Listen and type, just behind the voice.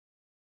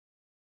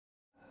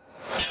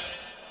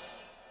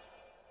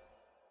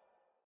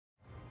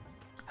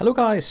Hello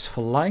guys,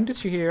 Flying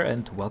Dutchie here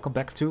and welcome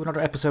back to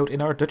another episode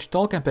in our Dutch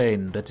tall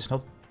campaign. That is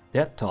not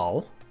that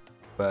tall,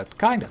 but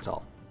kinda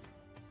tall.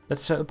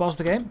 Let's pause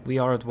the game. We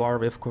are at war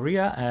with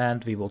Korea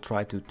and we will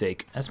try to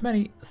take as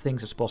many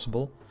things as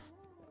possible.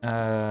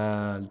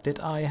 Did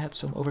I had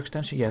some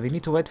overextension? Yeah, we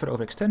need to wait for the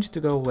overextension to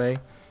go away.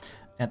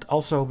 And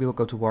also we will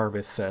go to war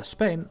with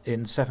Spain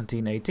in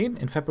 1718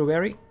 in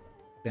February.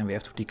 Then we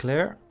have to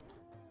declare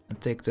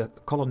and take the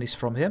colonies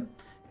from him.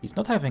 He's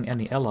not having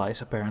any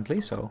allies apparently,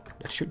 so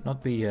that should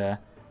not be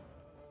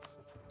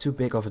too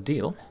big of a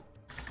deal.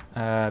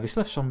 We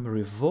still have some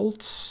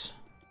revolts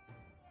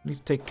we need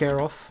to take care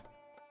of.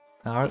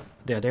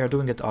 They are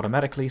doing it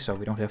automatically, so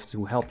we don't have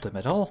to help them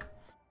at all.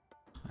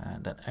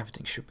 And then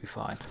everything should be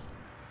fine.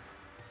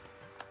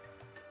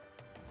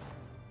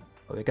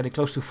 Oh, we're getting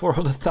close to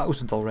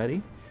 400,000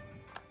 already.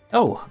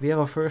 Oh, we have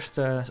our first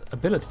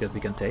ability that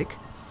we can take.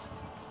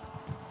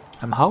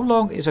 How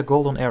long is a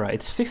golden era?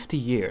 It's 50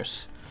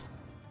 years.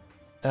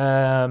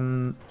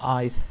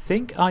 I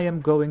think I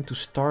am going to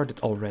start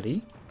it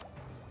already.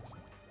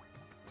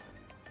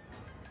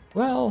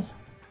 Well,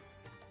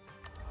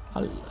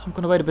 I'm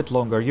gonna wait a bit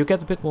longer. You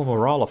get a bit more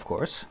morale, of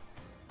course.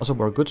 Also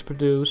more goods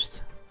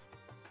produced.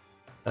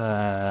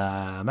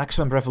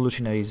 Maximum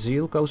revolutionary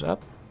zeal goes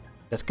up.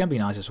 That can be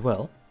nice as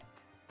well.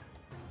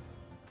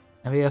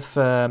 And we have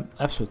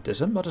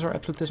absolutism. What is our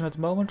absolutism at the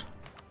moment?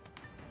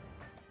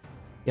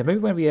 Yeah, maybe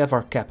when we have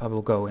our cap I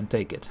will go and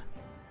take it.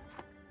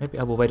 Maybe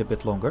I will wait a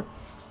bit longer.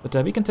 But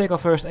we can take our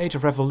first Age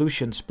of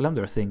Revolution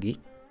Splendor thingy.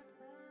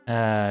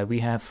 We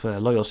have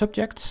loyal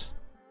subjects.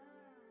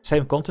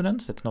 Same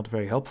continent, that's not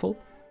very helpful.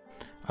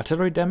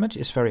 Artillery damage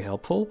is very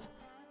helpful.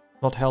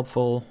 Not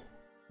helpful.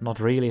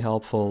 Not really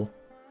helpful.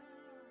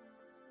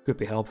 Could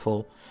be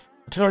helpful.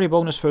 Artillery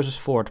bonus versus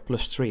fort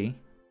 +3.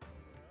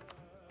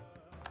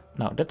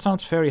 Now, that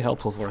sounds very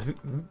helpful for us.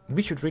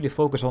 We should really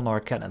focus on our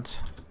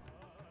cannons.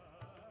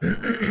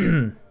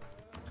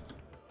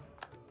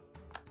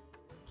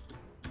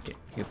 Okay,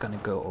 you're gonna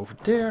go over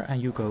there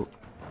and you go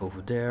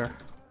over there.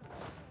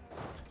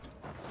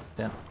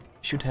 Then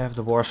should have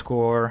the war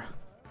score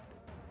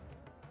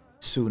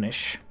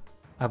soonish,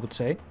 I would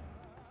say.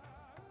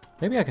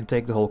 Maybe I can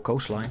take the whole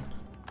coastline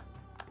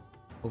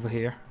over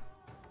here.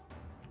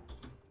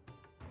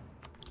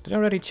 Did I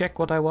already check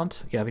what I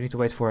want? Yeah, we need to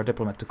wait for a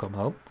diplomat to come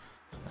home.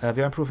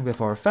 We are improving with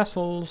our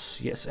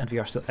vassals, yes, and we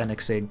are still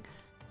annexing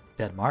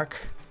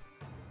Denmark.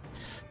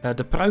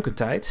 The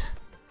Pruikentijd.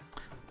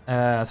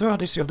 Throughout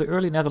the history of the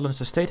early Netherlands,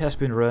 the state has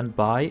been run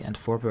by and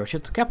for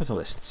merchant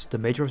capitalists. The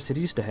major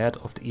cities, the head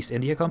of the East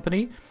India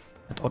Company,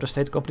 and other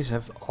state companies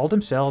have all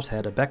themselves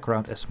had a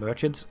background as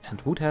merchants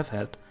and would have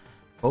had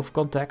both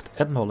contact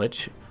and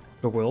knowledge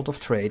of the world of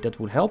trade that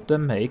would help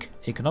them make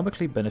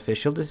economically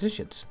beneficial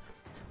decisions.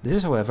 This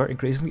is, however,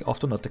 increasingly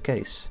often not the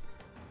case.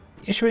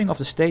 The issuing of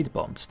the state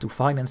bonds to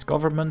finance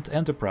government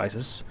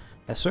enterprises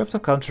has served the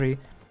country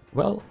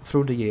well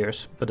through the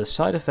years, but the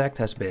side effect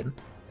has been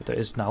that there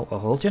is now a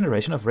whole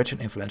generation of rich and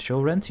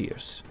influential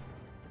rentiers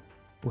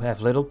who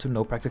have little to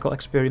no practical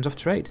experience of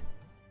trade.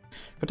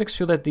 Critics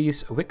feel that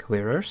these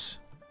wig-wearers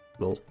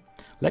will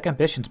lack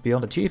ambitions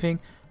beyond achieving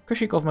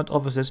cushy government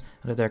offices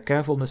and that their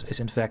carefulness is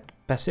in fact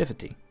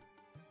passivity.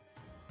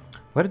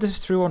 Whether this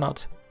is true or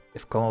not,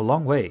 they've come a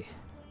long way.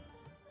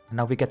 And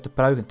now we get the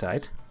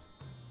Pruikentijd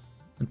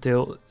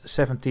until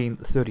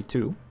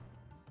 1732.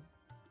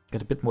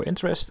 Get a bit more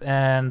interest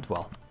and,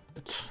 well,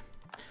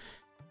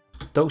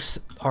 those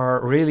are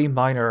really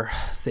minor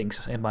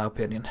things in my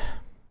opinion.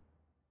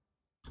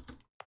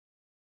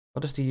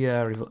 What is the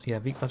yeah?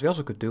 What we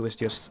also could do is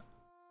just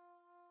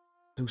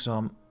do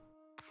some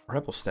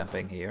rebel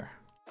stamping here.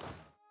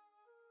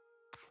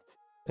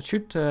 That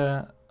should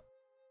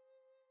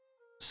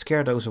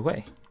scare those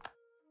away.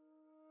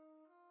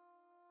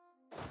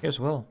 Here as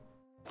well.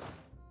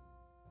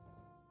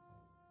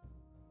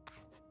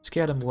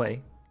 Scare them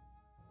away.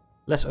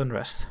 Less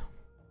unrest.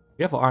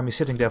 We have our army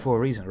sitting there for a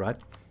reason, right?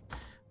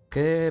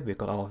 Okay, we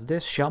got all of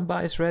this.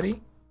 Shamba is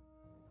ready.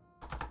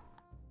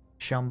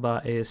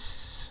 Shamba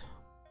is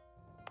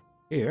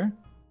here.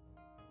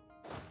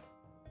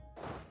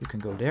 You can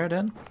go there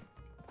then.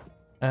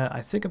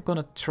 I think I'm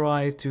gonna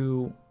try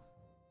to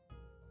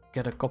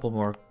get a couple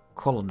more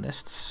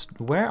colonists.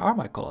 Where are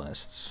my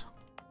colonists?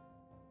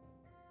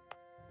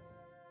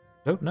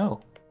 Don't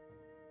know.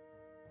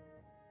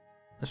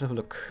 Let's have a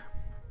look.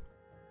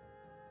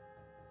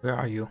 Where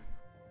are you?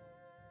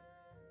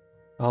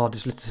 Oh,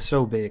 this list is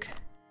so big.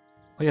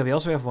 Oh yeah, we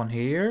also have one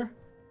here.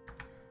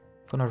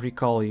 Gonna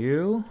recall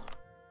you.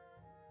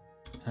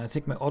 And I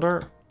think my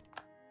other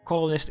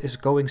colonist is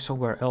going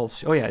somewhere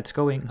else. Oh yeah, it's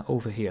going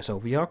over here. So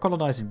we are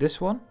colonizing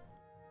this one.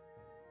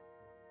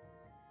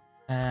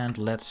 And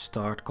let's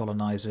start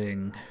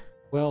colonizing,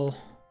 well,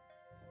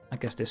 I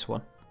guess this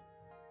one.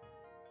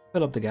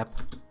 Fill up the gap.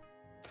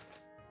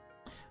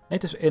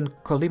 Natives in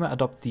Colima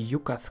adopt the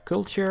Yucath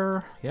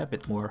culture. Yeah, a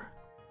bit more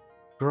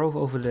grove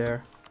over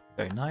there.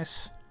 Very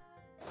nice.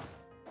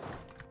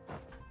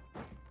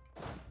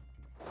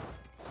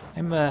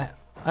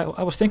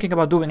 I was thinking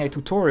about doing a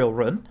tutorial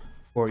run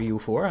for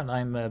EU4, and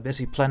I'm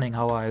busy planning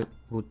how I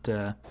would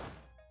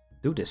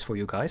do this for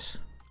you guys.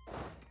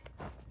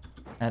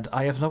 And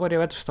I have no idea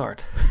where to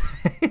start.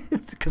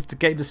 Because the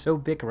game is so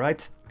big,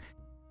 right?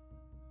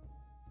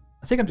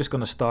 I think I'm just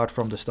gonna start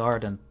from the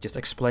start and just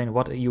explain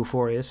what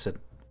EU4 is and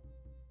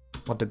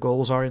what the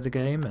goals are in the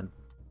game, and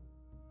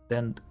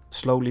then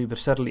slowly but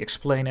steadily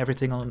explain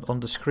everything on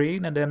the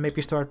screen, and then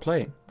maybe start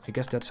playing. I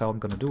guess that's how I'm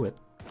gonna do it.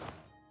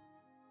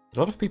 A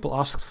lot of people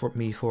asked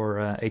me for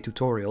a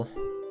tutorial.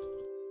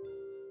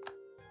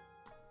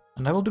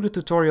 And I will do the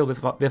tutorial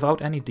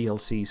without any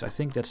DLCs. I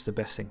think that's the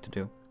best thing to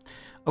do.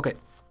 Okay.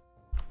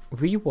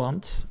 We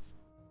want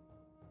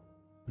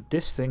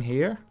this thing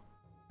here.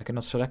 I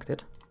cannot select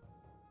it.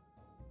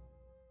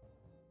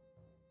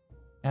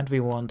 And we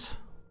want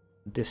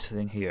this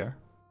thing here.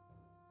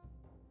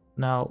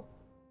 Now,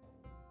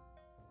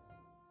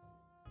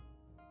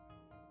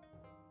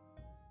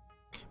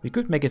 we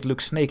could make it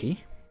look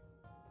snaky.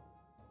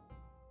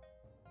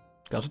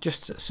 I'll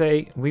just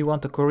say we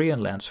want the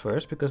Korean lands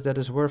first, because that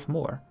is worth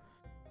more.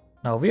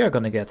 Now we are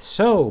gonna get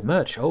so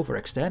much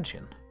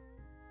overextension.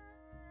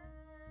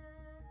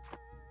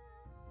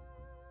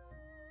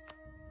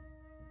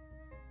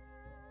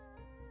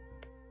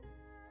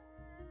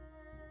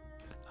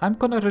 I'm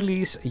gonna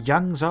release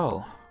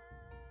Yangzhou.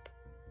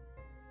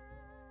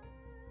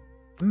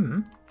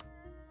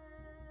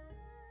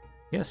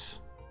 Yes.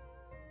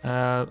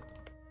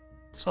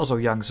 It's also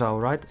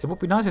Yangzhou, right? It would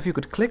be nice if you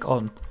could click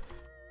on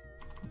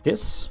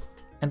this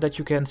and that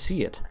you can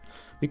see it.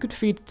 We could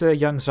feed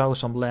Yangzhou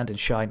some land in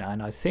China,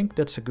 and I think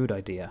that's a good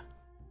idea.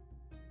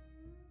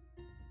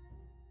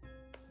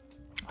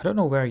 I don't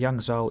know where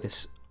Yangzhou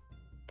is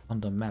on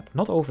the map.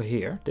 Not over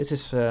here. This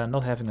is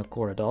not having a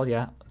core at all.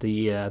 Yeah,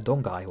 the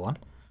Dongai one.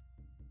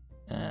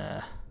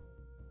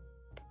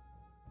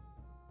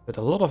 But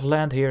a lot of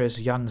land here is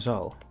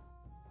Yangzhou.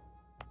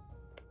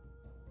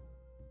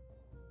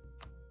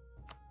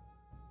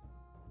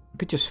 You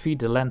could just feed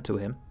the land to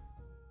him.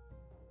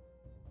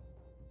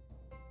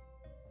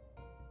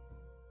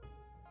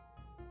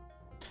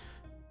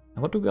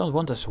 And what do we all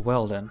want as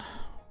well then?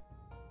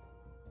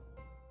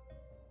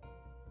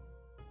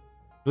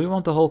 Do we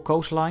want the whole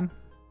coastline?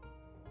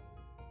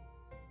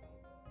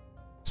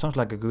 Sounds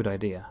like a good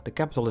idea. The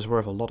capital is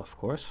worth a lot, of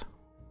course.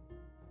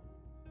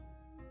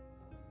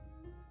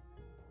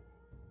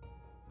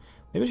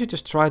 Maybe we should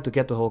just try to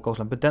get the whole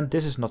coastline, but then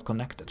this is not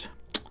connected.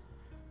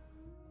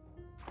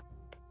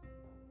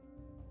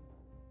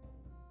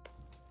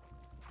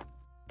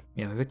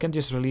 Yeah, we can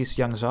just release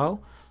Yangzhou,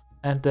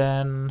 and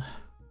then...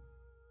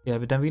 Yeah,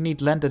 but then we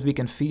need land that we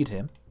can feed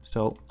him.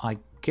 So I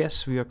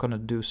guess we are gonna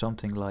do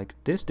something like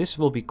this. This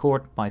will be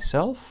cored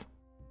myself.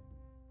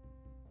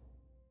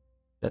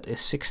 That is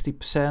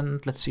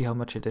 60%. Let's see how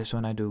much it is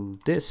when I do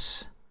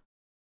this.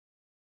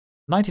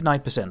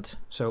 99%.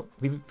 So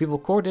we will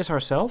core this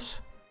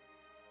ourselves.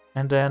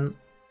 And then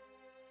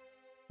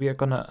we are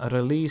gonna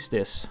release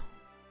this.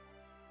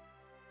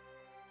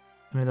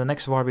 And in the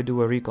next war we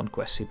do a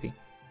reconquest CP.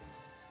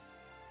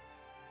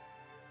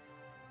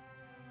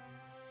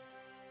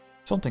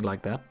 Something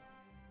like that.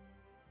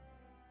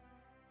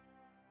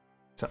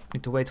 So,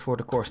 need to wait for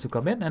the cores to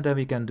come in, and then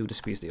we can do the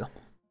peace deal.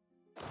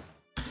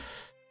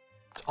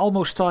 It's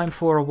almost time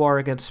for a war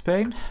against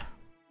Spain.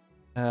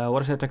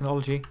 What is their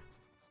technology?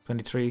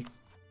 23,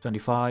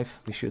 25.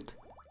 We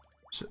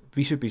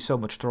should be so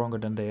much stronger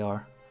than they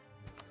are.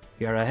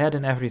 We are ahead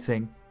in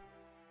everything.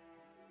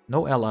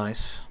 No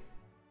allies.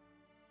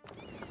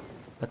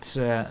 Let's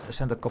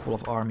send a couple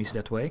of armies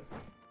that way.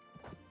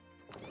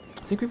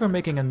 I think we were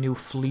making a new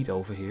fleet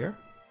over here.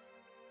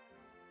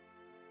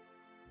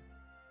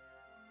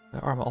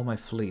 Where are all my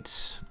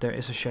fleets? There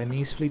is a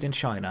Chinese fleet in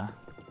China.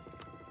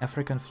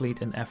 African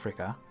fleet in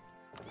Africa.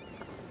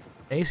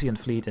 Asian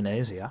fleet in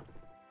Asia.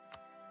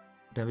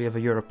 Then we have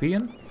a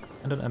European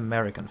and an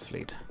American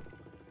fleet.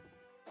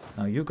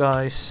 Now you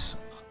guys...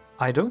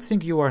 I don't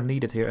think you are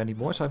needed here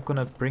anymore, so I'm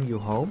gonna bring you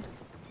home.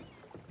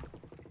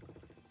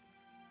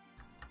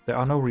 There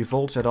are no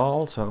revolts at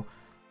all, so...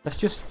 Let's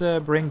just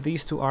bring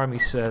these two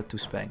armies to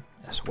Spain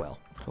as well.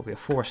 So we have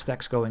 4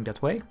 stacks going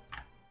that way.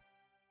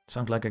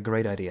 Sounds like a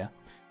great idea.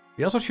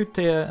 We also should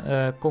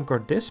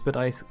conquer this, but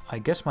I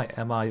guess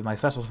my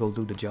vessels will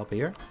do the job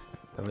here.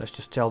 So let's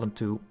just tell them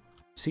to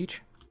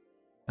siege.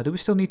 Do we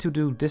still need to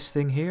do this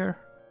thing here?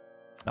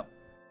 No.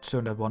 Let's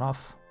turn that one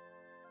off.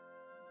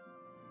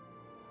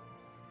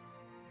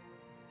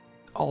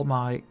 All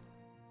my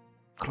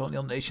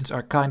colonial nations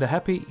are kinda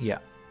happy. Yeah.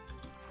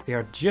 They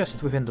are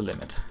just within the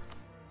limit.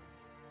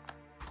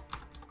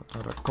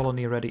 Another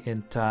colony ready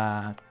in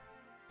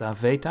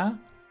Taveta.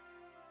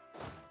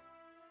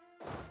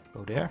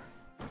 Go there.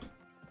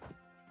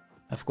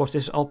 Of course,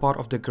 this is all part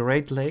of the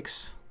Great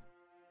Lakes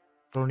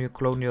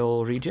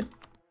colonial region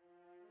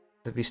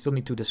that we still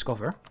need to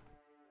discover.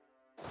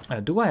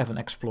 Do I have an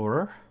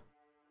explorer?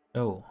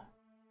 No.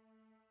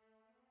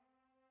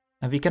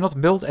 And we cannot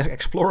build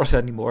explorers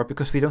anymore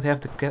because we don't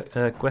have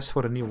the quest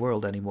for the New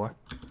World anymore.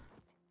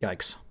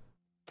 Yikes.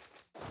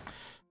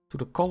 To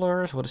the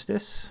colors, what is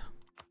this?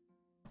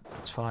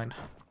 That's fine.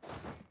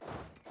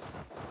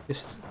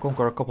 Just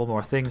conquer a couple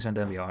more things and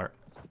then we are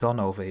done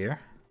over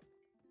here.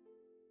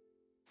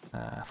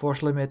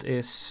 Force limit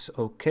is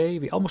okay.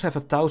 We almost have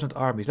 1,000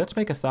 armies. Let's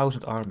make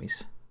 1,000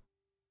 armies.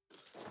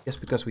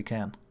 Just because we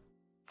can.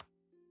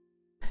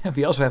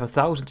 We also have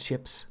 1,000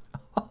 ships.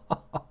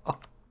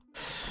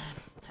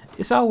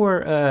 Is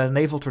our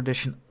naval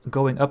tradition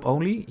going up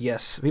only?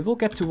 Yes, we will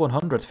get to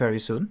 100 very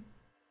soon.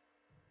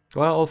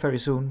 Well, very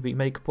soon. We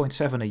make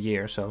 0.7 a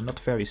year, so not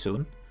very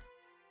soon.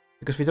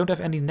 Because we don't have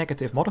any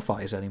negative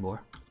modifiers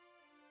anymore.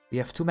 We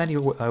have too many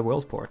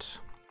world ports.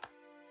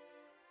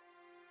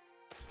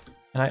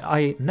 And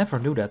I never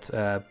knew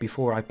that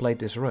before I played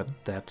this run,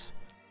 that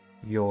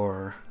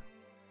your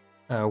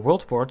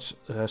world ports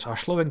are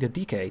slowing the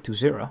decay to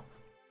 0.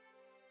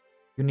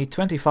 You need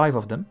 25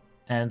 of them,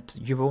 and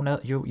you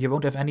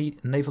won't have any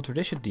naval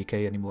tradition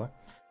decay anymore.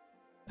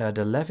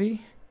 The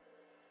levy?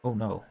 Oh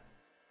no.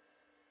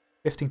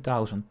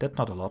 15,000, that's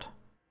not a lot.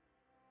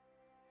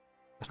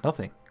 That's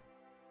nothing.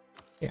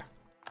 Here.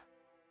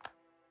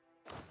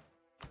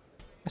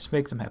 Let's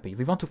make them happy.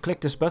 We want to click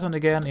this button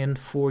again in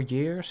 4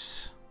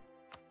 years.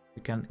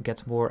 We can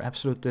get more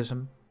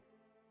absolutism.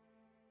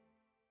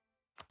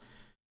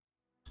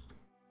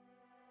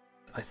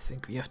 I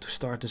think we have to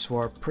start this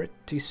war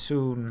pretty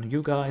soon.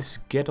 You guys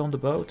get on the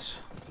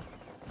boat.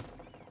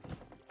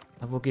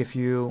 I will give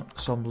you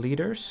some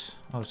leaders.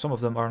 Oh, some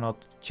of them are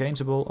not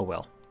changeable. Oh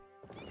well.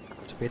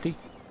 It's a pity.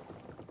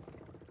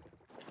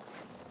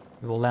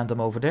 We will land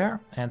them over there.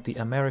 And the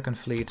American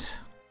fleet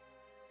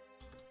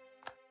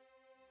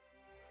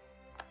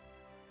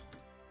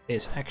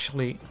is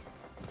actually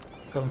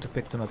going to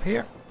pick them up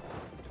here.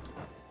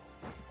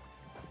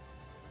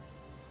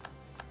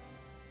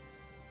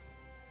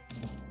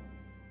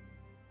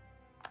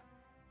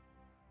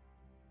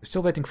 We're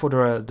still waiting for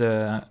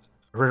the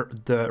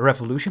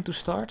revolution to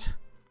start.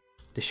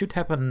 This should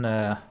happen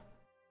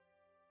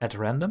at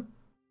random.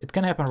 It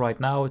can happen right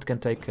now. It can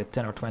take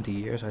 10 or 20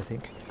 years, I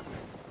think.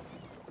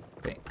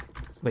 Okay,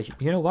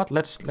 but you know what?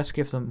 Let's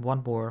give them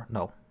one more.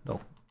 No,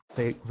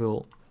 they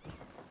will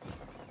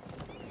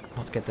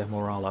not get their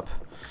morale up.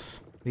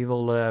 We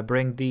will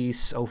bring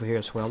these over here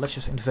as well. Let's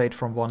just invade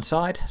from one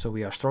side, so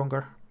we are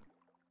stronger.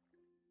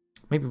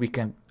 Maybe we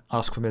can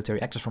ask for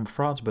military access from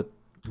France, but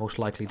most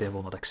likely they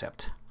will not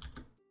accept.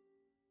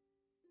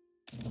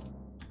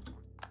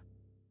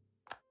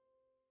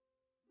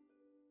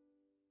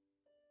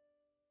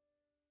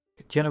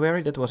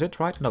 January, that was it,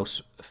 right? No,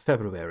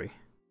 February.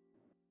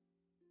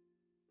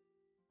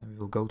 And we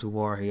will go to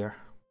war here.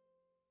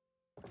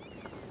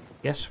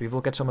 Yes, we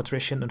will get some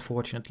attrition,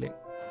 unfortunately.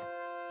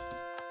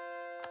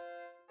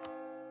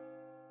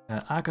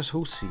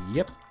 Akashusi,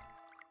 yep.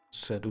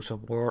 Let's do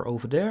some war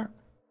over there.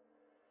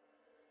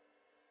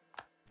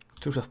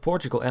 Truce of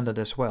Portugal ended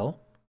as well.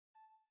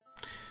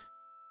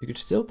 You could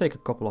still take a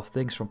couple of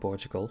things from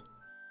Portugal.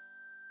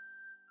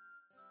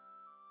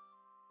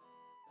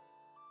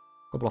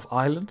 A couple of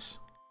islands.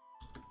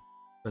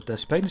 But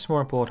Spain is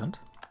more important.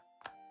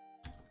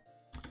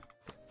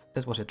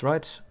 That was it,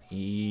 right?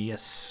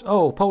 Yes.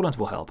 Oh, Poland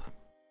will help.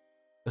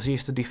 Because he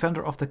is the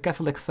defender of the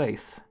Catholic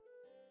faith.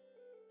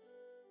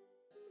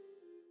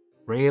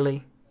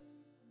 Really?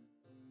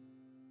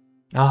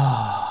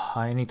 Ah,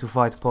 I need to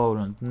fight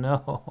Poland.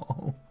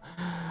 No.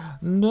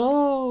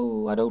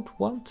 No, I don't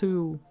want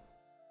to.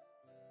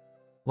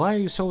 Why are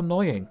you so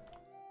annoying?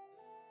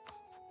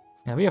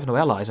 Yeah, we have no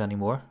allies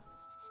anymore.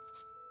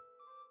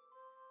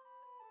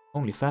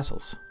 Only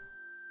vassals.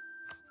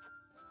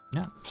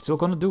 Yeah, still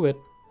gonna do it.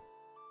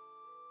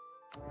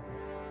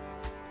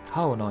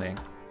 How annoying.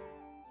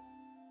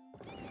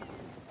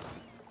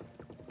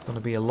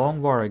 Gonna be a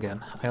long war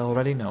again. I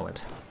already know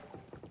it.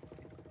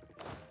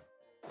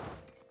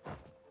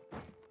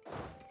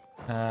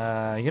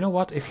 You know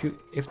what?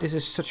 If this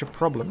is such a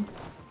problem,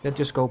 then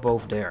just go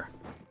both there.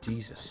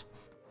 Jesus.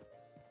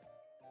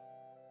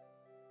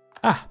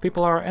 Ah,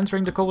 people are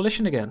entering the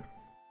coalition again.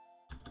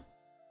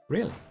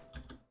 Really?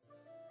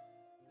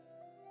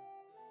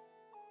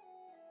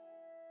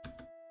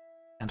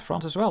 And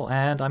France as well.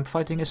 And I'm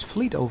fighting his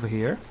fleet over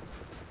here.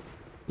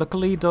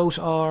 Luckily, those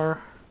are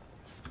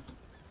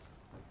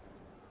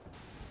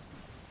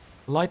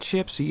light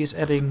ships. He is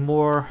adding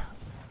more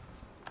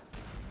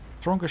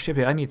stronger ship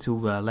here. I need to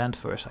land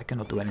first. I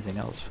cannot do anything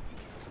else.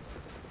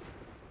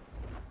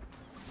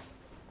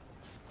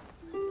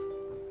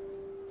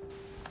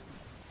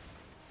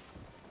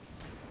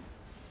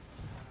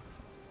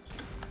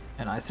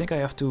 And I think I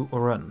have to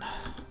run.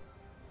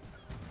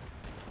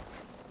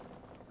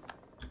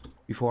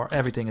 Before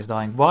everything is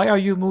dying. Why are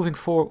you moving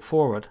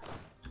forward?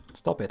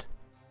 Stop it.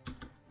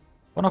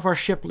 One of our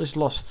ships is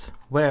lost.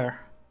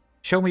 Where?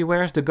 Show me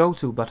where's the go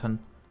to button.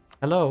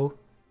 Hello?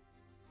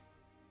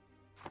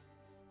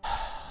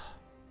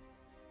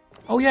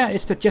 Oh yeah,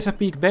 it's the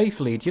Chesapeake Bay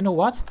fleet. You know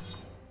what?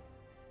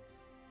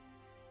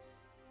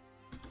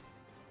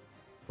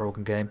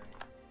 Broken game.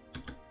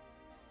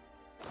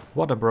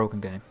 What a broken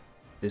game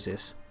this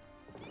is.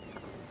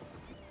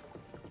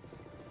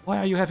 Why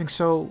are you having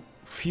so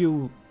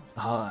few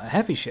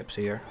heavy ships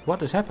here?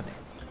 What is happening?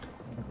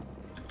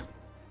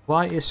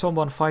 Why is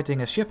someone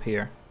fighting a ship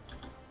here?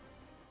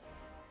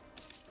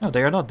 No,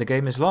 they are not. The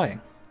game is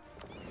lying.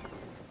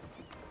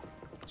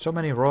 So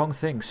many wrong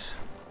things.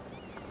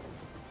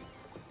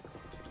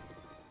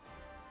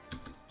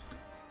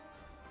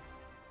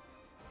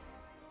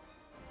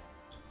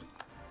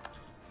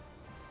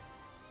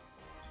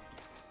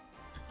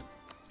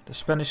 The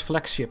Spanish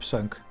flagship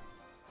sunk.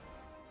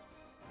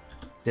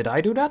 Did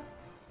I do that?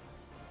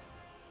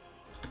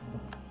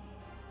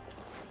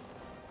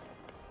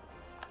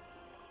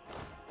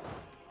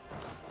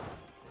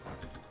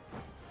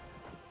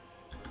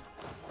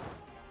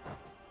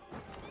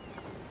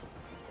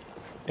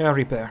 Yeah,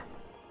 repair.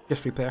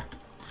 Just repair.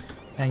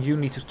 And you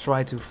need to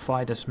try to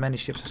fight as many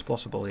ships as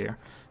possible here.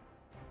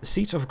 The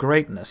Seeds of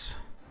Greatness.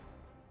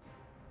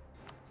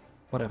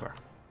 Whatever.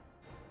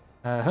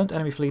 Hunt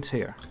enemy fleets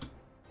here.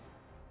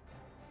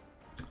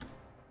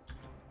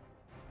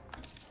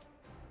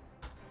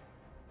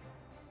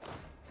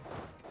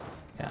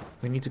 Yeah,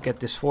 we need to get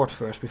this fort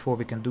first before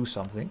we can do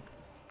something.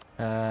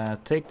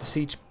 Take the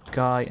siege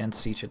guy and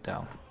siege it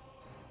down.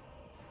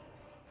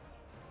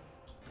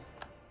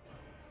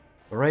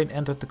 Lorraine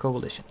entered the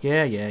coalition.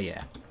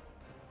 Yeah.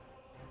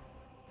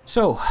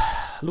 So,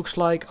 looks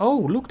like... Oh,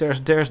 look,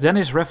 there's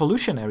Danish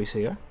revolutionaries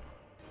here.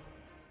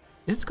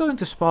 Is it going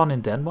to spawn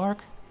in Denmark?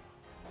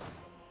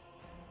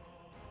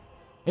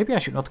 Maybe I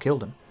should not kill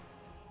them.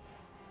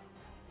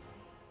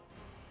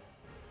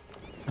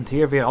 And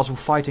here we are also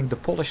fighting the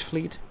Polish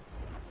fleet.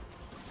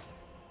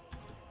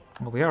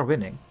 Well, we are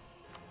winning.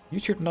 You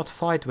should not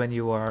fight when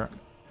you are...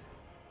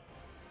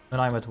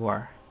 when I'm at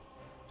war.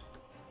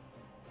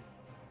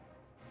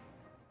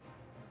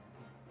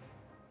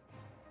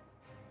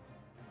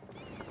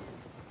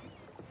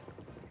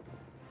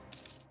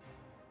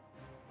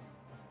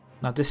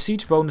 Now this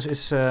siege bonus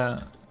is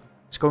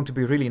going to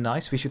be really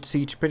nice. We should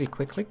siege pretty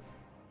quickly.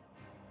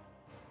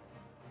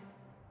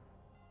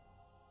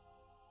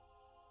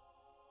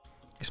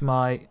 Is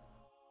my...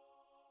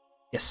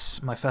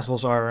 Yes, my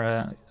vessels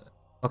are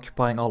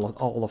occupying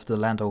all of the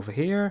land over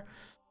here.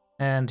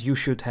 And you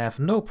should have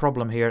no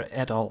problem here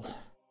at all.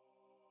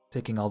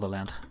 Taking all the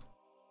land.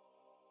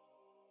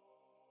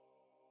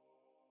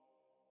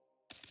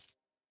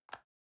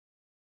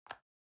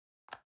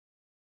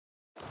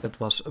 That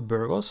was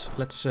Burgos.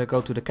 Let's go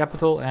to the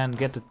capital and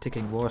get the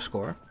ticking war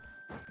score.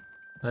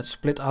 Let's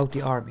split out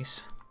the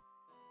armies.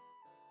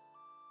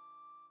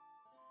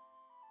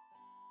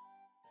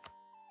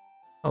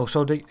 Oh,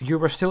 so you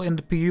were still in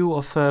the PU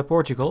of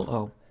Portugal?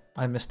 Oh,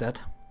 I missed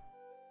that.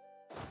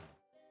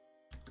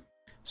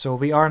 So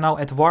we are now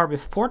at war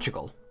with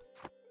Portugal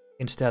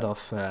instead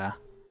of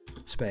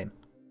Spain.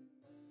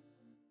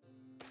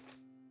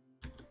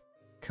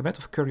 Command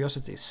of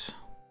Curiosities.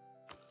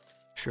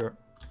 Sure.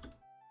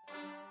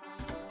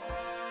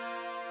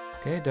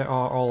 Okay, there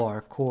are all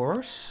our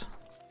cores.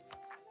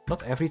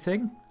 Not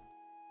everything.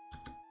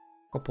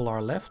 A couple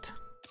are left.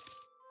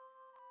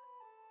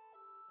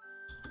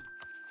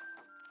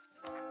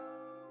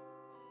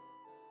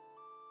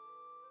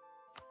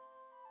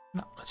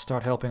 Now, let's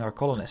start helping our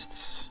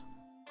colonists.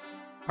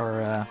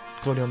 Our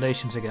colonial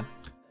nations again.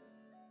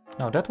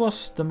 Now, that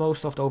was the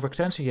most of the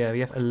overextension. Yeah,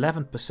 we have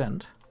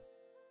 11%.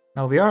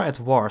 Now, we are at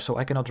war, so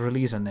I cannot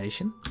release a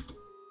nation.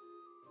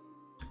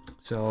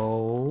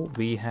 So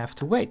we have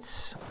to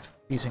wait,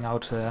 piecing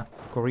out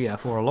Korea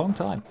for a long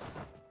time.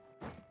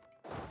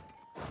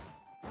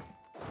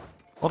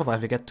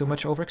 Otherwise we get too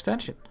much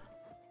overextension.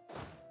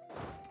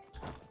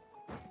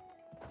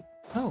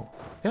 Oh,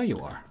 there you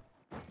are.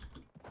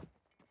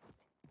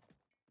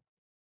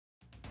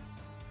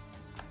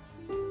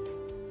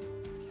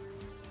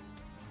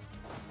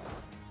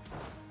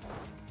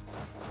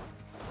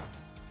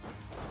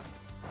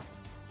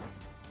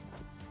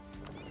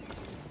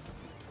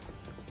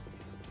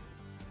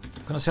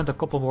 I'm gonna send a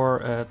couple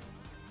more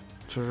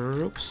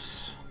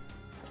troops.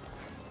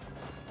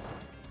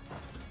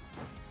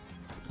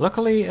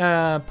 Luckily,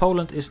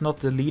 Poland is not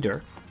the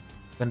leader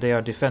when they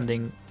are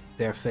defending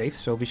their faith,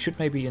 so we should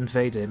maybe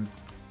invade him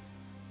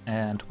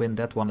and win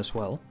that one as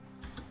well.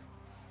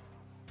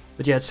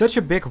 But yeah, it's such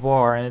a big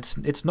war, and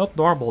it's not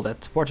normal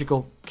that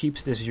Portugal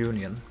keeps this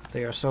union.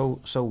 They are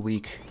so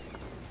weak.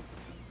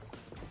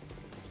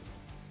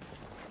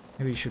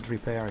 Maybe we should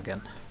repair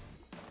again.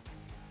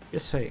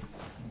 Just saying.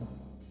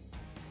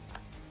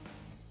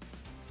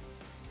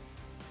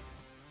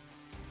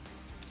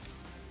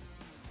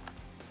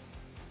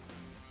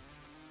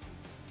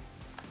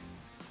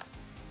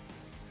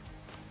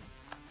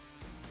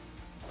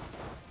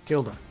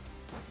 Kill them.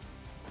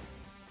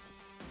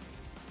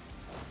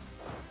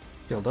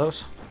 Kill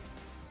those.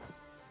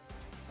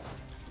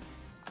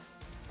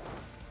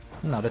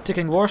 Now the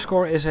ticking war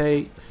score is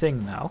a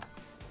thing now.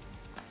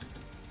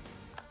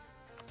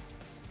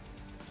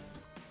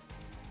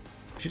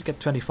 We should get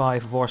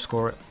 25 war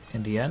score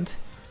in the end.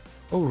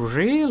 Oh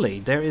really?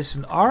 There is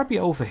an army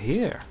over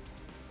here.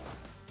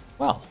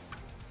 Well.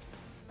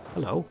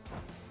 Hello.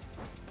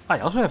 I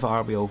also have an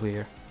army over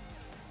here.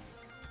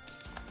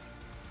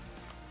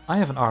 I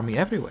have an army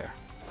everywhere.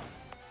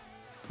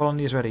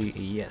 Colony is ready,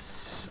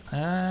 yes.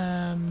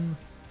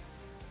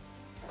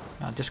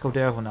 Just go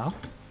there for now.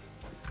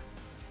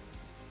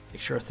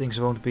 Make sure things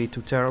won't be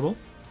too terrible.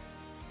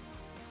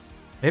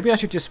 Maybe I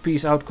should just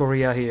peace out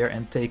Korea here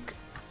and take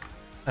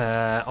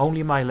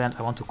only my land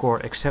I want to core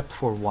except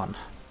for one.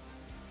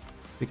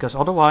 Because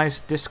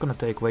otherwise this is gonna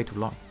take way too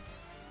long.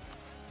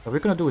 So we're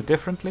gonna do it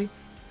differently.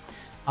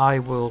 I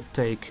will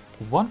take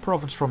one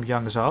province from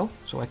Yang Zhao,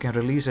 so I can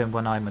release him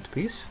when I'm at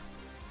peace.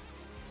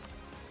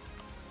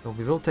 So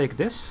we will take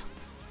this.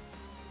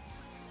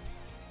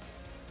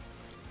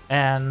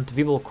 And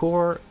we will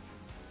core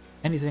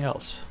anything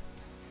else.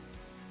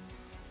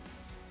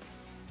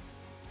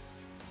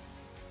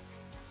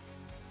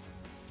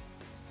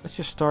 Let's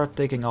just start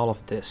taking all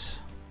of this.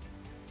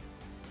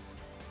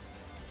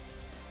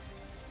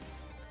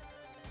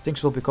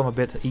 Things will become a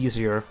bit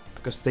easier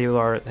because they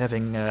are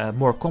having a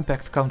more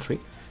compact country.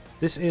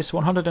 This is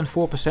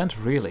 104%,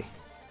 really.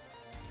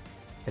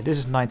 Yeah, this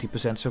is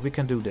 90%, so we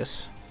can do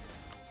this.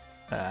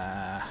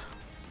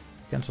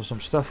 Cancel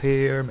some stuff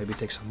here, maybe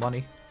take some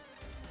money.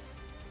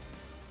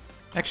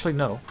 Actually,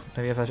 no.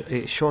 Then we have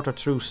a shorter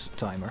truce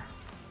timer.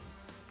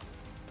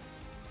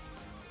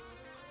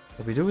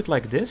 If we do it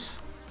like this.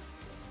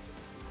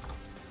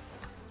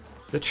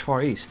 Dutch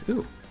Far East.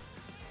 Ooh.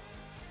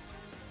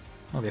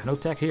 Oh, we have no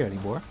tech here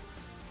anymore.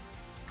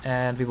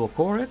 And we will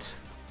core it.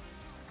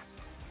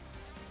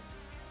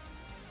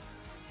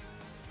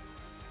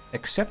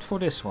 Except for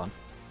this one.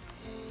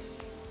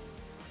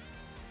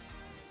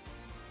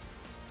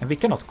 And we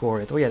cannot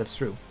core it. Oh yeah, that's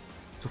true.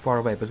 Too far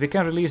away. But we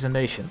can release a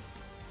nation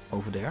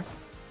over there.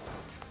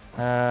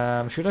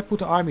 Should I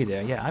put an army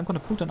there? Yeah, I'm gonna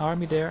put an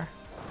army there.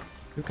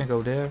 You can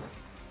go there.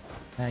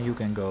 And you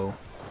can go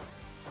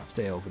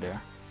stay over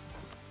there.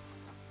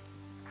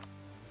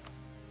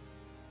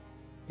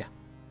 Yeah.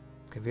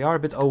 Okay, we are a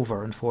bit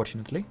over,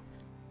 unfortunately.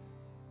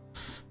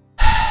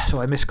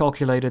 So I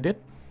miscalculated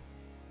it.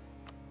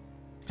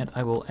 And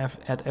I will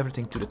add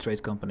everything to the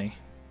trade company.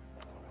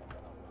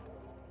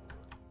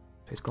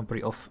 Trade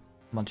company of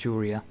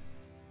Manchuria.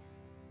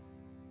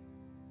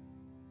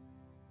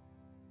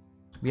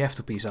 We have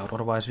to peace out,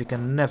 otherwise we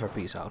can never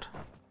peace out.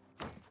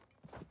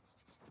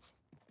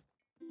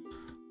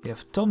 We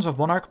have tons of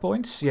monarch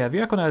points. Yeah, we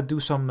are gonna do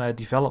some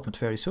development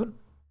very soon.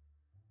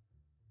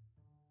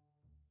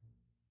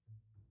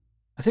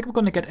 I think we're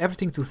gonna get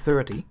everything to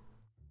 30.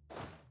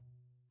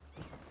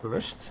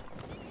 First.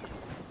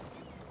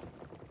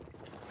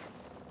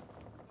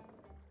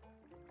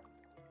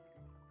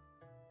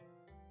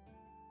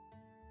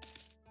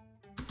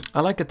 I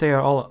like that they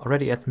are all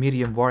already at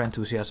medium war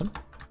enthusiasm.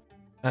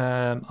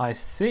 I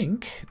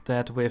think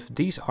that with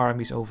these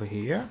armies over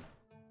here,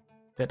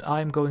 that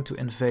I'm going to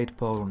invade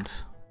Poland.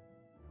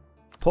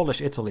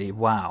 Polish Italy,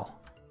 wow.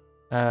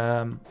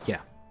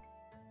 Yeah.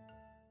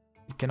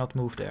 You cannot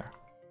move there.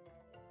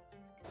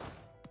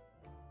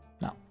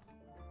 Now,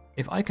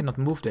 if I cannot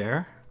move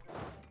there,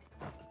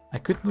 I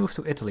could move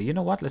to Italy. You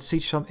know what? Let's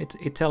siege some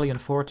Italian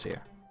forts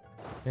here.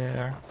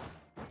 There.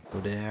 Go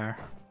there.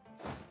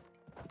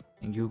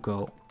 And you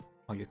go...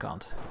 Oh, you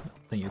can't.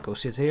 Then you go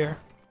sit here.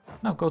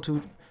 Now go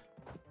to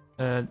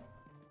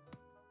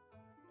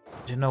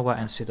Genoa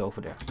and sit over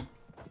there.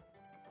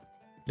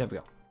 There we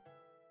go.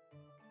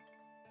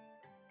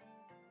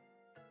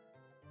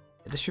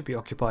 This should be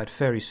occupied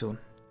very soon.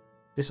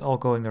 This is all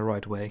going the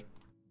right way.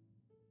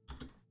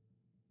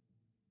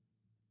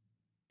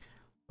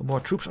 More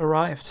troops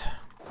arrived.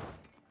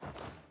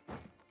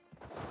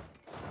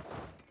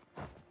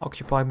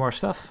 Occupy more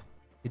stuff.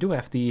 We do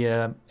have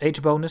the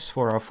age bonus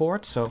for our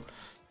forts, so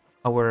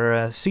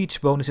our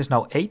siege bonus is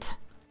now 8.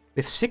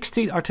 With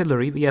 16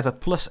 artillery, we have a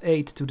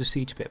 +8 to the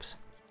siege pips.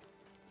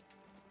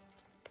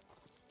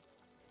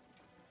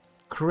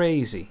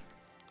 Crazy.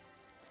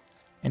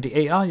 And the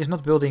AI is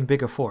not building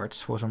bigger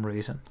forts for some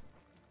reason.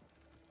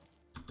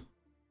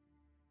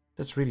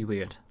 That's really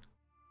weird.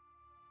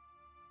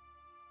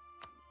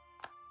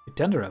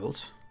 Tender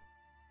rebels.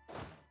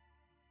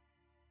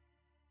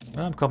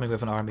 I'm coming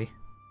with an army.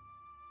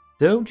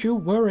 Don't you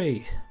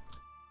worry.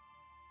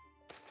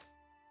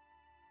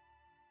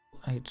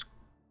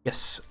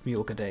 Yes, we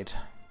will get aid.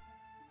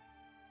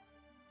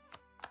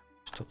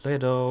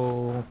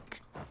 Toledo.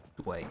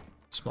 Wait.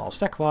 Small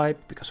stack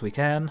wipe, because we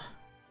can.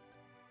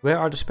 Where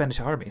are the Spanish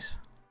armies?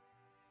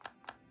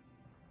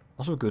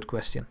 Also a good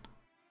question.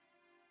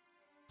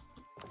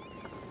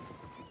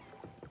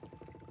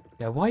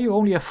 Yeah, why you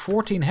only have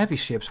 14 heavy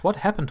ships? What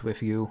happened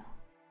with you?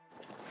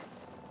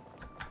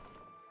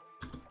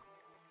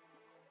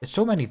 Did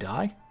so many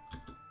die?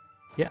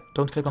 Yeah,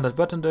 don't click on that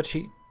button,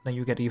 Dutchie. Then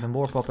you get even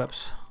more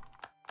pop-ups.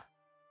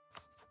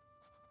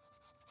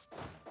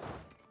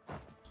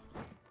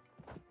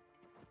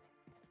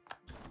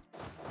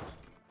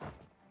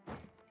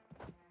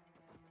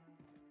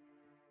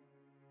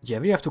 Yeah,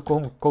 we have to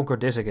conquer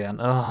this again.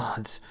 Ugh,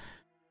 it's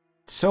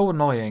so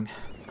annoying.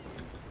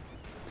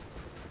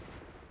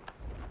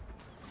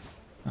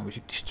 Oh, we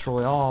should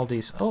destroy all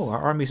these. Oh, our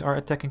armies are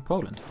attacking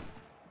Poland.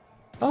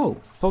 Oh,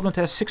 Poland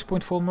has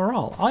 6.4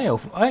 morale. I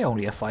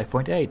only have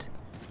 5.8.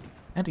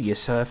 And he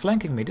is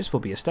flanking me. This will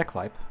be a stack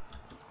wipe.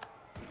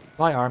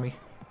 Bye, army.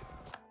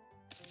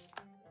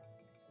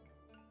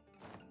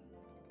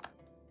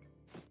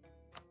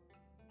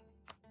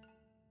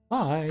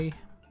 Hi.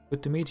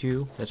 Good to meet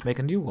you. Let's make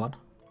a new one.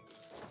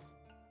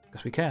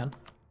 Because we can.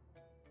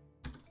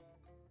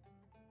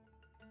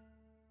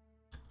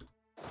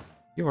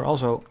 You are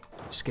also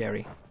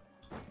scary.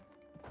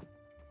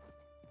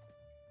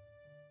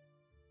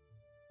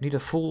 Need a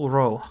full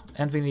row.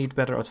 And we need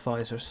better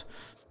advisors.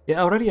 Yeah,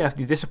 I already have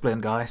the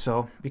discipline guy,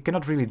 so we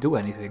cannot really do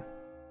anything.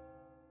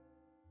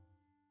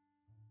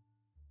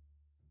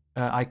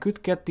 I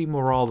could get the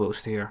morale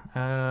boost here.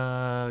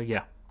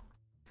 Yeah.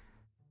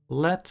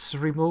 Let's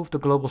remove the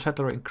global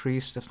settler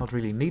increase. That's not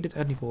really needed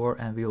anymore.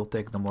 And we will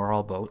take the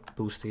morale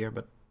boost here,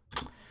 but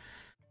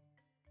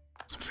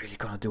it's not really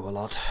gonna do a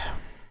lot.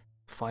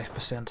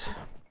 5%.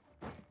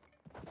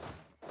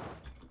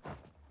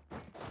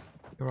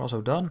 You're also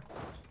done.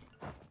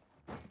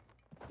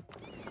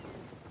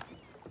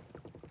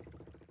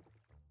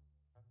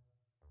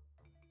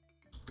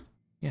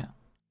 Yeah,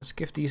 let's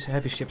give these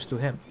heavy ships to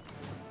him.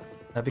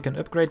 We can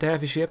upgrade the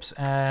heavy ships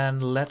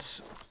and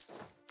let's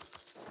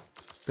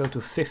go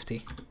to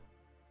 50.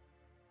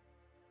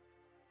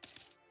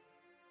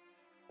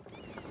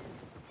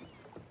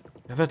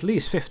 We have at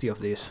least 50 of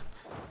these.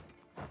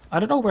 I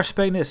don't know where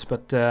Spain is,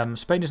 but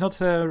Spain is not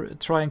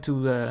trying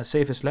to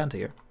save his land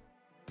here.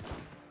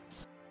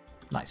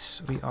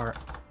 Nice. We are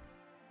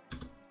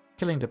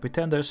killing the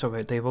pretenders so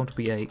they won't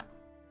be a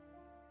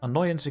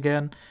annoyance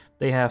again.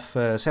 They have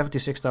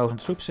 76,000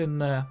 troops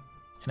in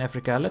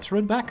Africa. Let's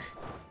run back.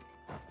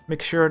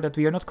 Make sure that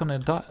we are not gonna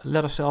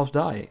let ourselves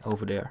die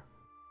over there.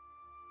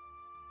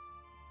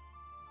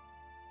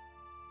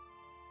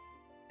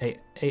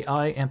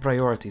 AI and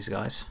priorities,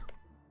 guys.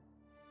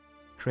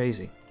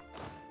 Crazy.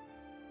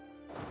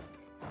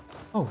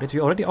 Oh, did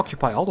we already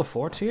occupy all the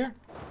forts here?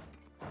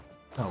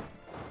 Oh.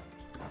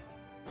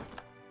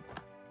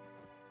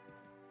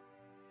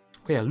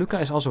 Oh yeah, Lucca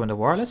is also in the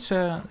war. Let's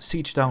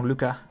siege down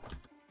Lucca.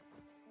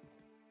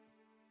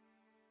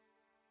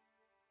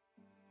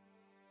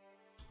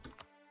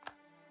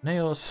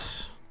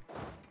 Nails.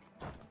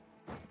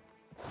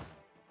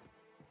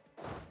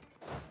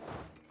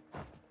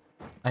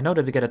 I know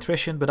that we get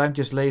attrition, but I'm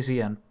just lazy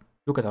and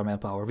look at our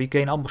manpower. We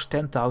gain almost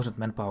 10,000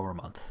 manpower a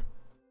month.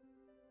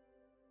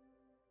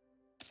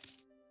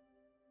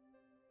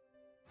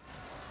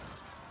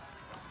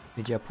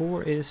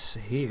 Bijapur is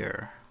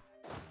here.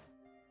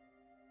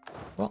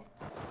 Well,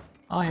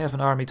 I have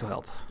an army to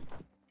help.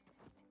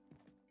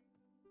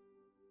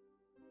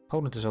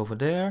 Poland is over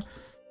there.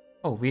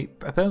 Oh, we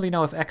apparently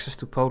now have access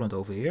to Poland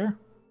over here.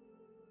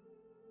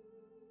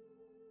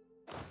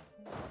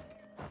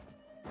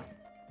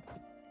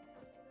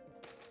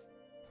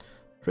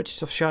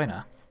 Riches of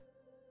China.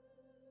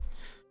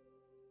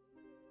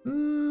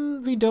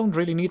 We don't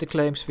really need the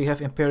claims. We have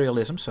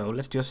imperialism, so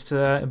let's just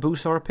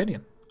boost our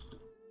opinion.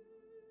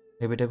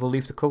 Maybe they will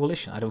leave the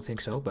coalition. I don't think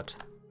so, but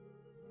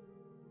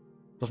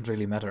doesn't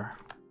really matter.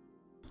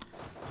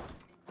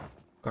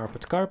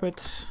 Carpet,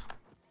 carpet.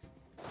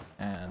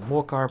 And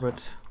more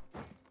carpet.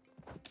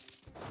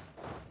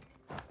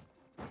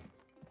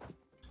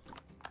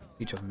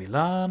 Siege of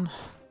Milan.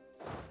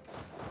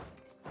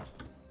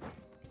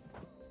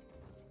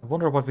 I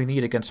wonder what we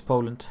need against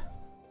Poland.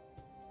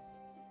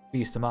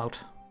 Peace them out.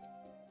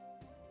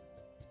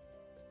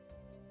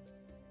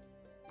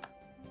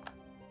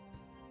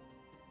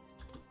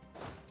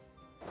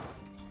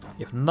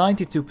 You have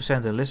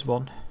 92% in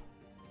Lisbon.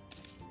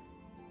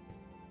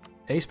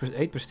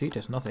 8 prestige,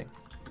 that's nothing.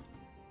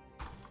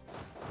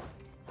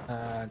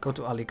 Go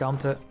to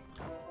Alicante.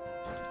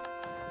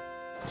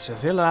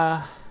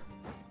 Sevilla.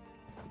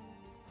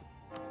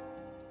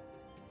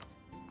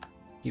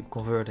 Keep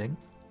converting.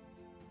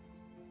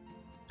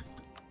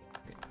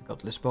 Okay, got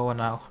Lisboa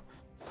now.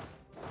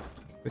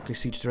 Quickly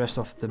siege the rest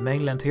of the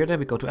mainland here. Then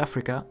we go to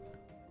Africa.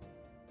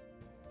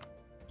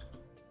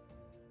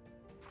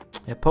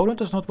 Yeah, Poland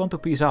does not want to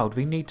peace out.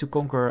 We need to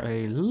conquer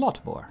a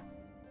lot more.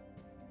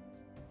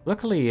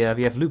 Luckily,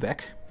 we have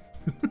Lübeck.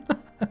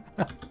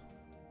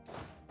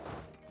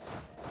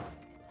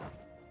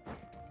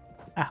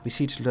 We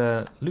siege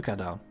Lucca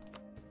down.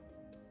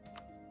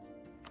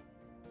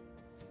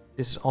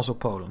 This is also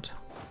Poland.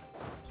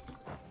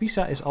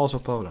 Pisa is also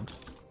Poland.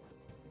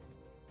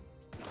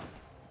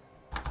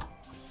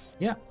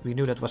 Yeah, we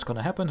knew that was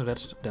gonna happen, so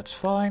that's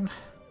fine.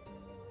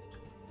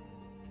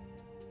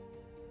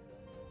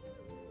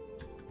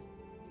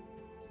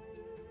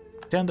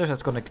 Tenders,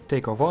 that's gonna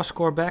take our war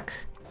score back.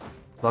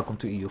 Welcome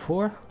to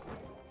EU4.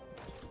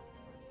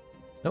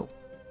 No,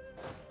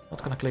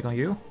 not gonna click on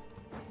you.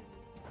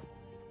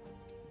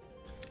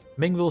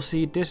 Ming will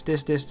see this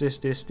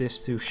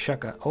to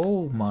Shaka.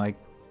 Oh my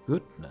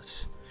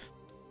goodness.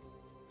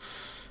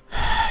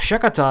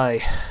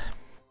 Shakatai.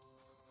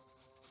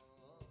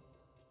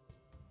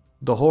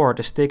 The Horde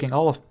is taking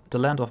all of the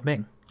land of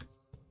Ming.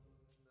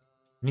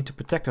 We need to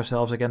protect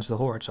ourselves against the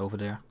hordes over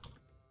there.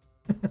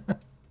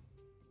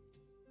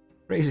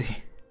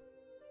 Crazy.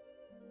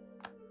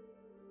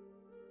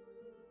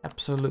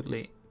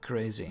 Absolutely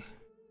crazy.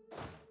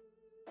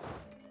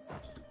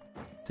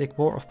 Take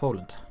more of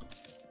Poland.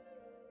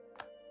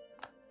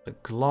 The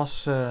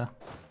glass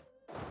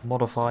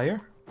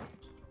modifier.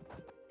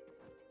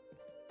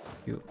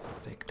 You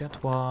take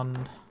that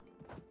one.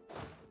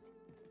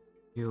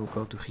 You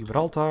go to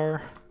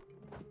Gibraltar.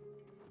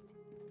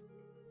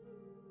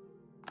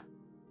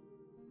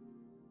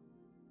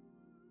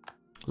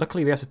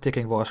 Luckily we have the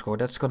ticking war score,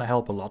 that's gonna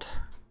help a lot.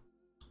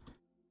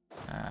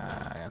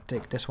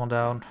 Take this one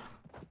down.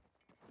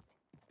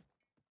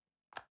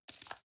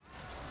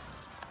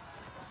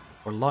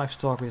 For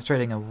livestock, we're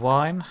trading in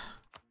wine.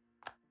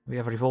 We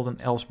have a revolt in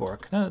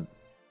Ellsborg.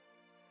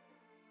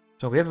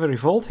 So we have a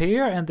revolt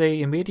here and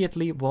they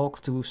immediately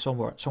walk to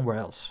somewhere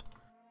else.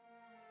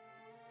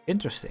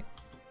 Interesting.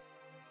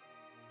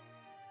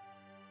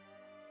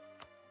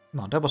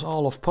 No, that was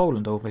all of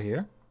Poland over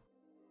here.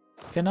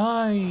 Can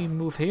I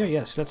move here?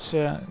 Yes, let's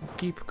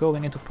keep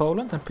going into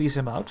Poland and peace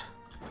him out.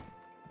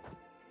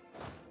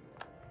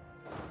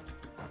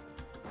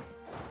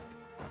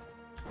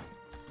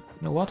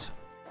 You know what?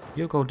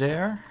 You go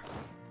there.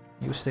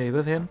 You stay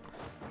with him.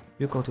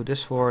 You go to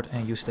this fort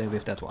and you stay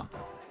with that one.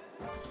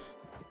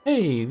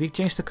 Hey, we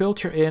changed the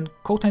culture in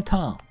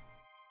Cotentin.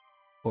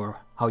 Or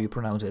how you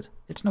pronounce it.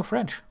 It's no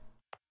French.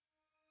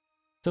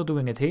 Still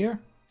doing it here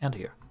and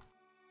here.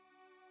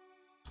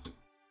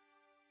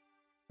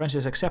 French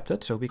is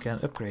accepted, so we can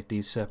upgrade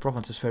these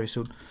provinces very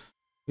soon.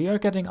 We are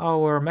getting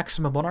our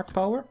maximum monarch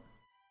power.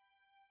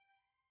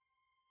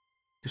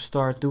 To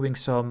start doing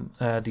some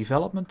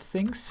development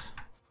things.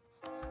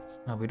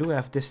 Now we do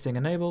have this thing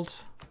enabled.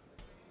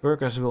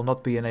 Workers will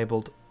not be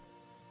enabled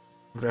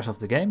the rest of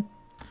the game.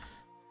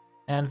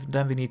 And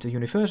then we need a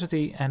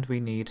university and we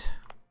need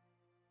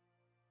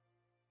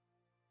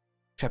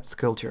accepted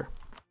culture.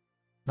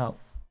 Now,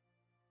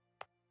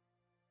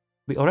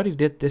 we already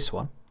did this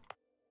one.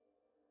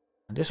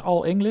 And this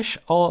all English,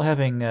 all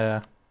having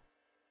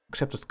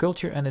accepted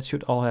culture, and it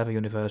should all have a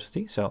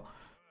university. So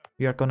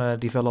we are gonna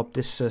develop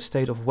this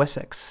state of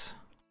Wessex.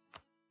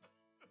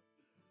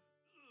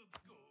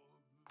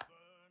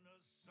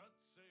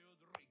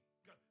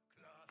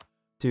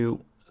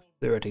 To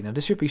 30. Now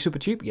this should be super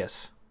cheap,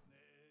 yes.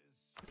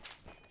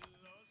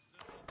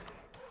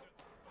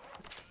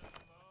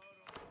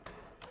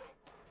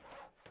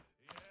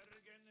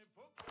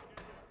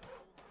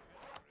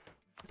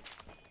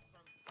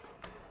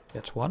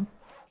 That's one.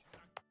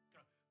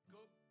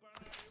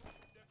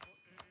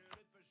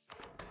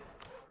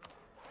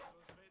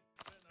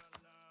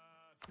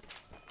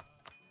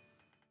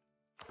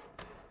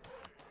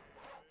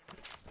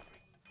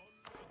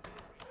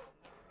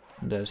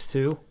 And there's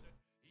two.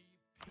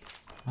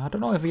 I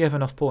don't know if we have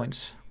enough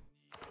points.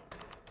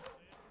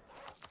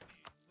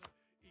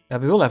 Yeah,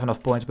 we will have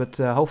enough points, but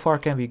how far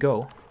can we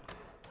go?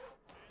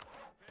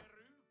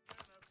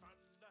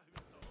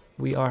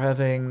 We are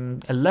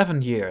having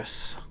 11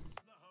 years.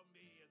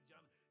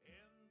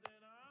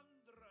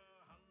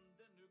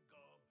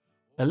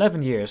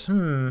 11 years,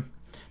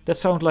 that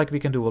sounds like we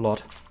can do a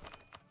lot.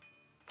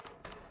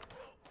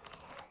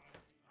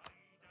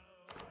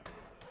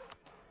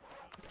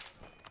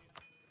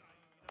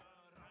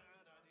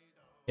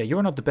 Yeah,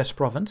 you're not the best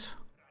province.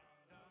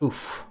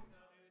 Oof.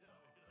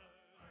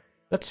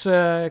 Let's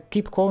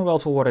keep Cornwall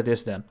for what it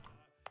is then.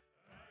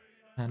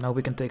 And now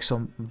we can take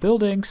some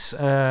buildings.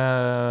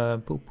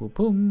 Boom, boom,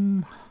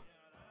 boom.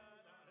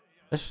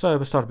 Let's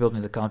start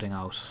building the counting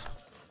house.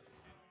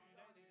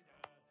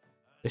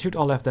 They should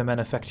all have their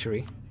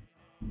manufactory.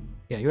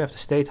 Yeah, you have the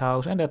state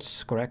house, and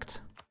that's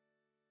correct.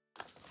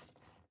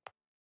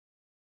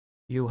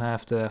 You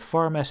have the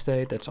farm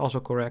estate, that's also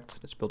correct.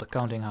 Let's build a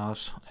counting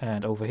house.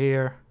 And over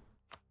here,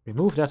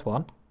 remove that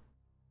one.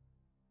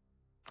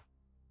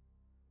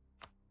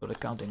 Build a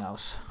counting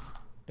house.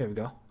 There we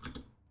go.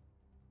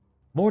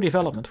 More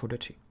development for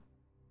Duchy.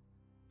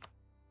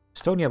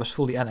 Estonia was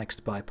fully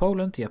annexed by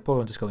Poland. Yeah,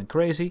 Poland is going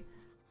crazy.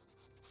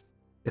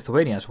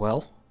 Lithuania as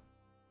well.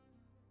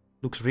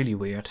 Looks really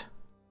weird.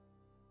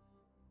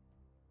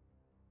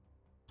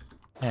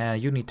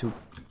 You need to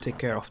take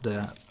care of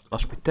the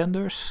Lost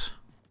Pretenders.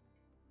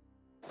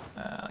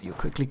 You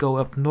quickly go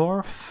up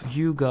north.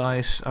 You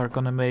guys are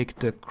gonna make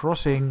the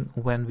crossing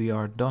when we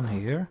are done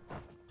here.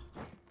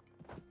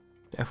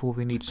 Therefore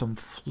we need some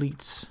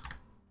fleets.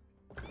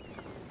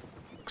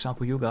 For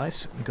example, you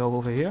guys go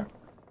over here.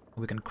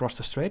 We can cross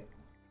the strait.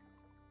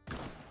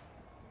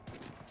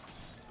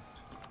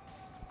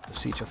 The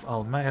Siege of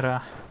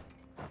Almere.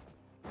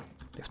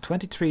 They have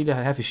 23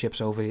 heavy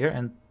ships over here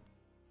and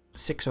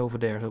 6 over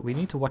there, so we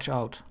need to watch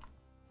out.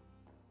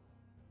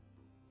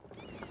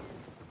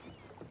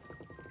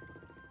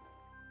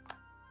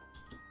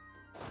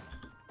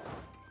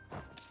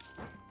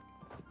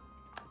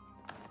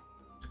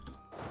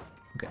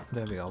 Okay,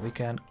 there we go. We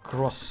can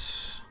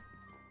cross.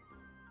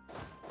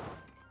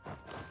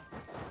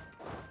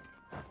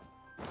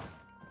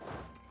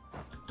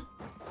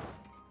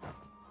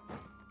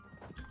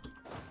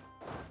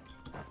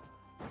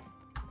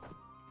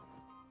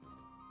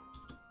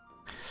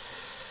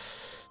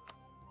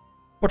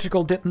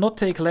 Portugal did not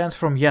take land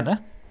from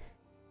Vienna.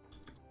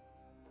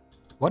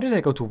 Why did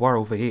they go to war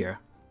over here?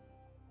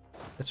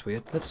 That's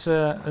weird. Let's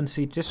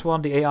unseat this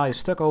one. The AI is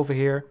stuck over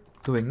here,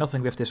 doing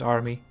nothing with this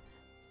army.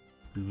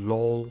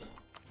 LOL.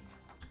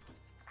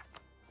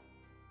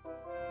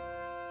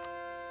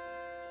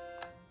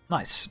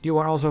 Nice. You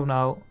are also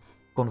now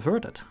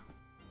converted.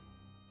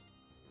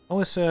 How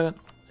is it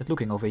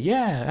looking over?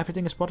 Yeah,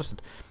 everything is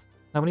Protestant.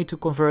 Now we need to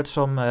convert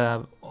some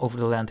over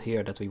the land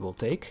here that we will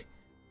take.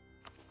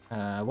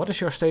 What is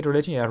your state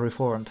religion? Yeah,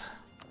 Reformed.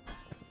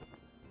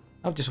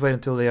 I'll just wait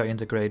until they are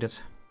integrated.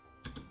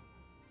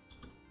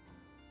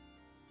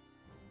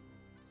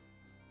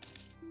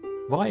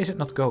 Why is it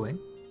not going?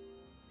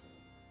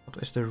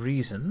 What is the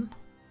reason?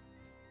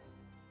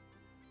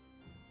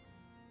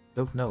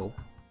 Don't know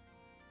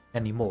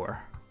anymore.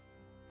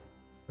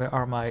 Where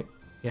are my...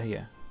 Yeah,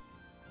 here.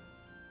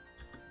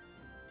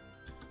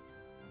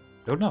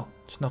 Don't know.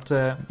 It's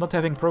not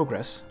having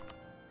progress.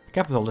 The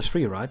capital is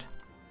free, right?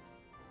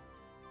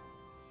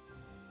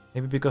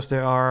 Maybe because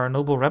there are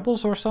noble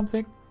rebels or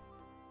something?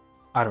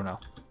 I don't know.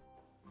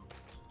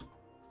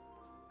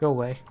 Go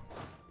away.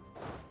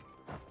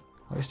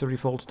 How is the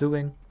revolt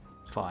doing?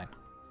 Fine.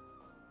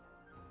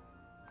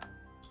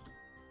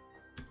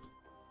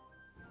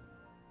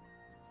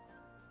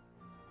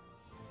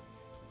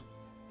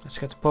 Let's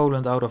get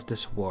Poland out of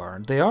this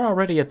war. They are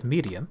already at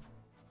medium.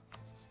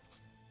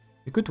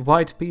 We could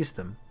white peace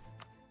them.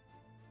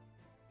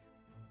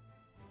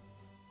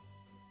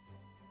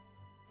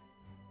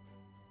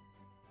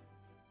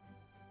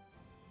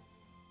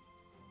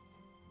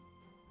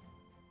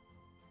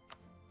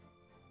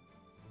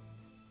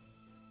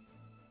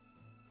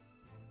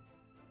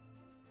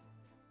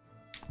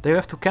 They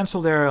have to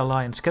cancel their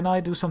alliance. Can I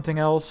do something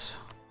else?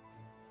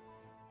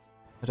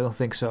 I don't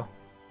think so.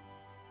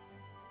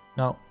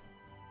 No.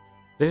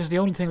 This is the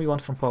only thing we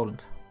want from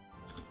Poland.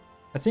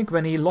 I think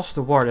when he lost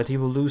the war that he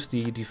will lose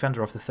the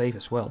Defender of the Faith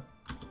as well.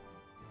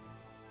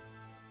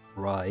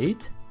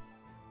 Right.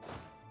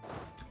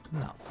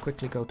 Now,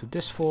 quickly go to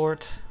this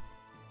fort.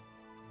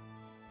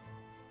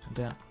 And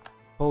then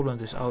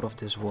Poland is out of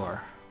this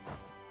war.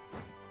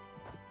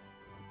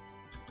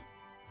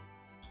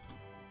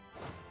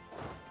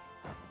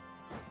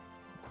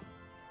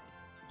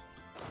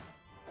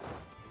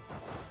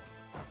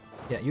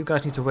 Yeah, you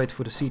guys need to wait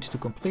for the siege to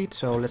complete,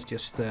 so let's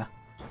just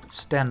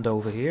stand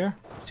over here.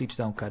 Siege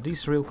down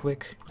Cadiz real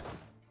quick.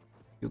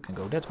 You can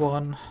go that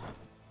one.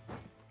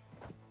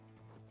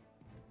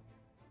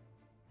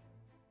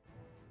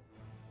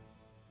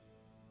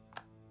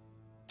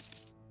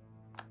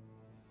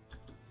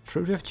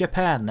 Truce with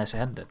Japan has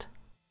ended.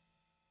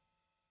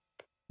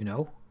 You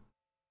know?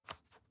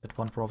 That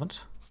one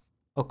province.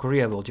 Oh,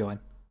 Korea will join.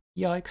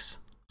 Yikes.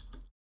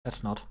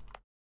 Let's not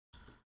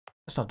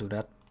do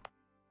that.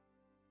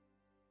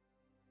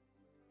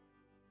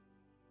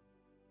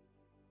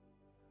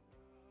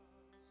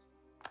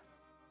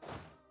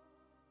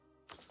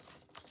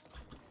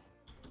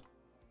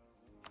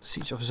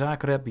 Siege of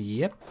Zagreb,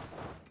 yep.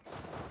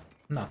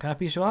 Now, can I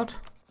piece you out?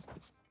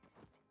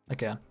 I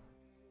can.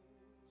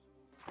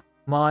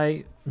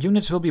 My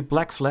units will be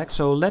black flagged,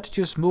 so let's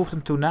just move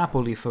them to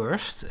Napoli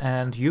first.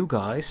 And you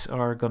guys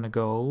are gonna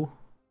go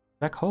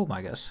back home,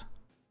 I guess.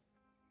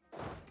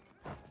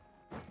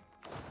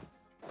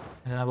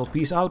 And I will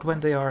peace out when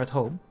they are at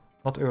home,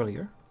 not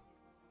earlier.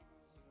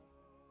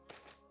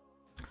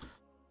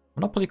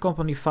 Monopoly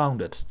company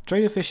founded.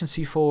 Trade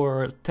efficiency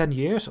for 10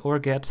 years or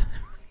get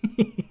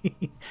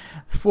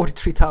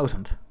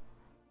 43,000.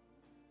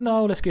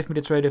 No, let's give me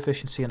the trade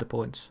efficiency and the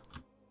points.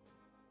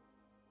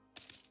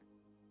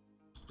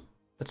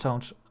 That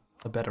sounds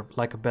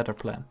like a better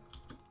plan.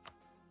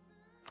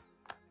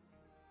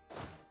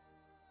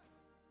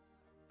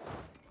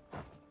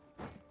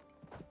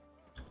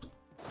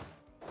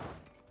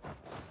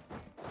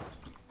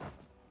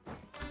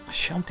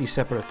 Ashanti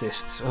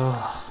separatists.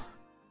 Ugh.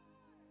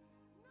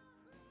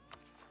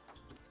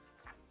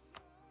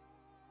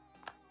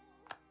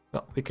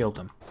 Well, we killed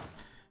them.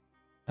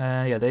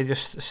 Yeah, they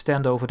just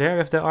stand over there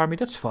with their army.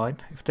 That's fine.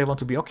 If they want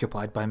to be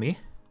occupied by me,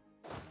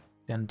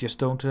 then just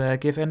don't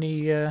give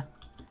any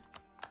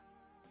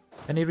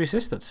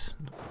resistance.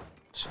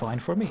 It's fine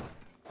for me.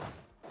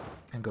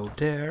 And go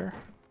there.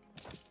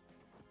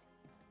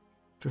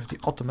 With the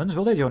Ottomans,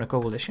 will they join a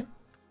coalition?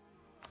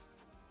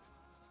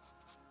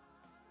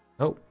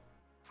 No.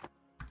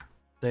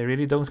 They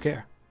really don't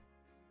care.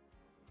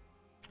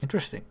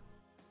 Interesting.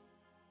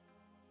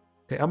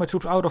 Okay, are my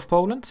troops out of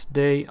Poland?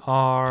 They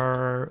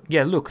are...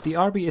 Yeah, look, the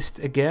army is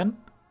again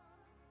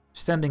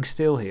standing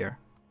still here.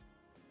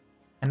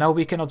 And now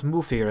we cannot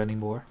move here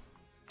anymore.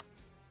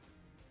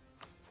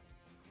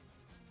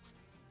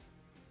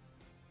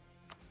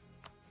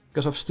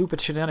 Because of stupid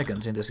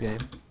shenanigans in this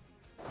game.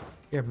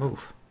 Here,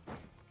 move.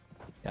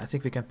 Yeah, I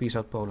think we can peace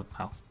out Poland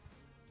now.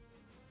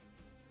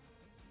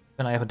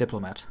 Then I have a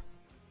diplomat.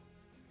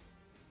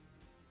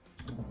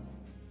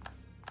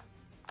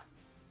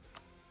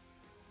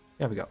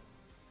 There we go.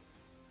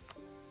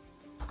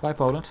 Bye,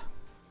 Poland.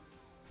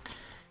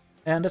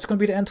 And that's going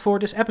to be the end for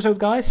this episode,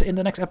 guys. In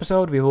the next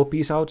episode, we will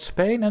peace out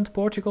Spain and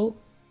Portugal.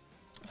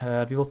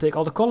 We will take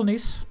all the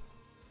colonies.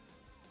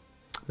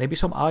 Maybe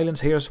some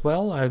islands here as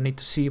well. I need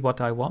to see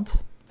what I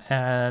want.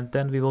 And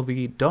then we will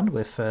be done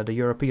with the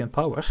European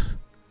powers.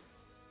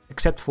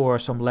 Except for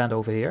some land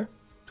over here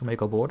to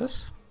make our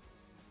borders.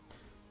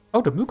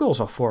 Oh, the Mughals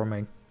are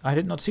forming. I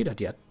did not see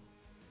that yet.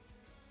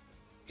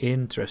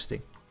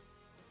 Interesting.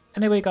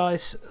 Anyway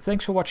guys,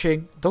 thanks for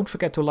watching. Don't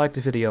forget to like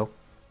the video.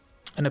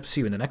 And I'll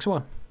see you in the next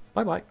one.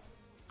 Bye bye.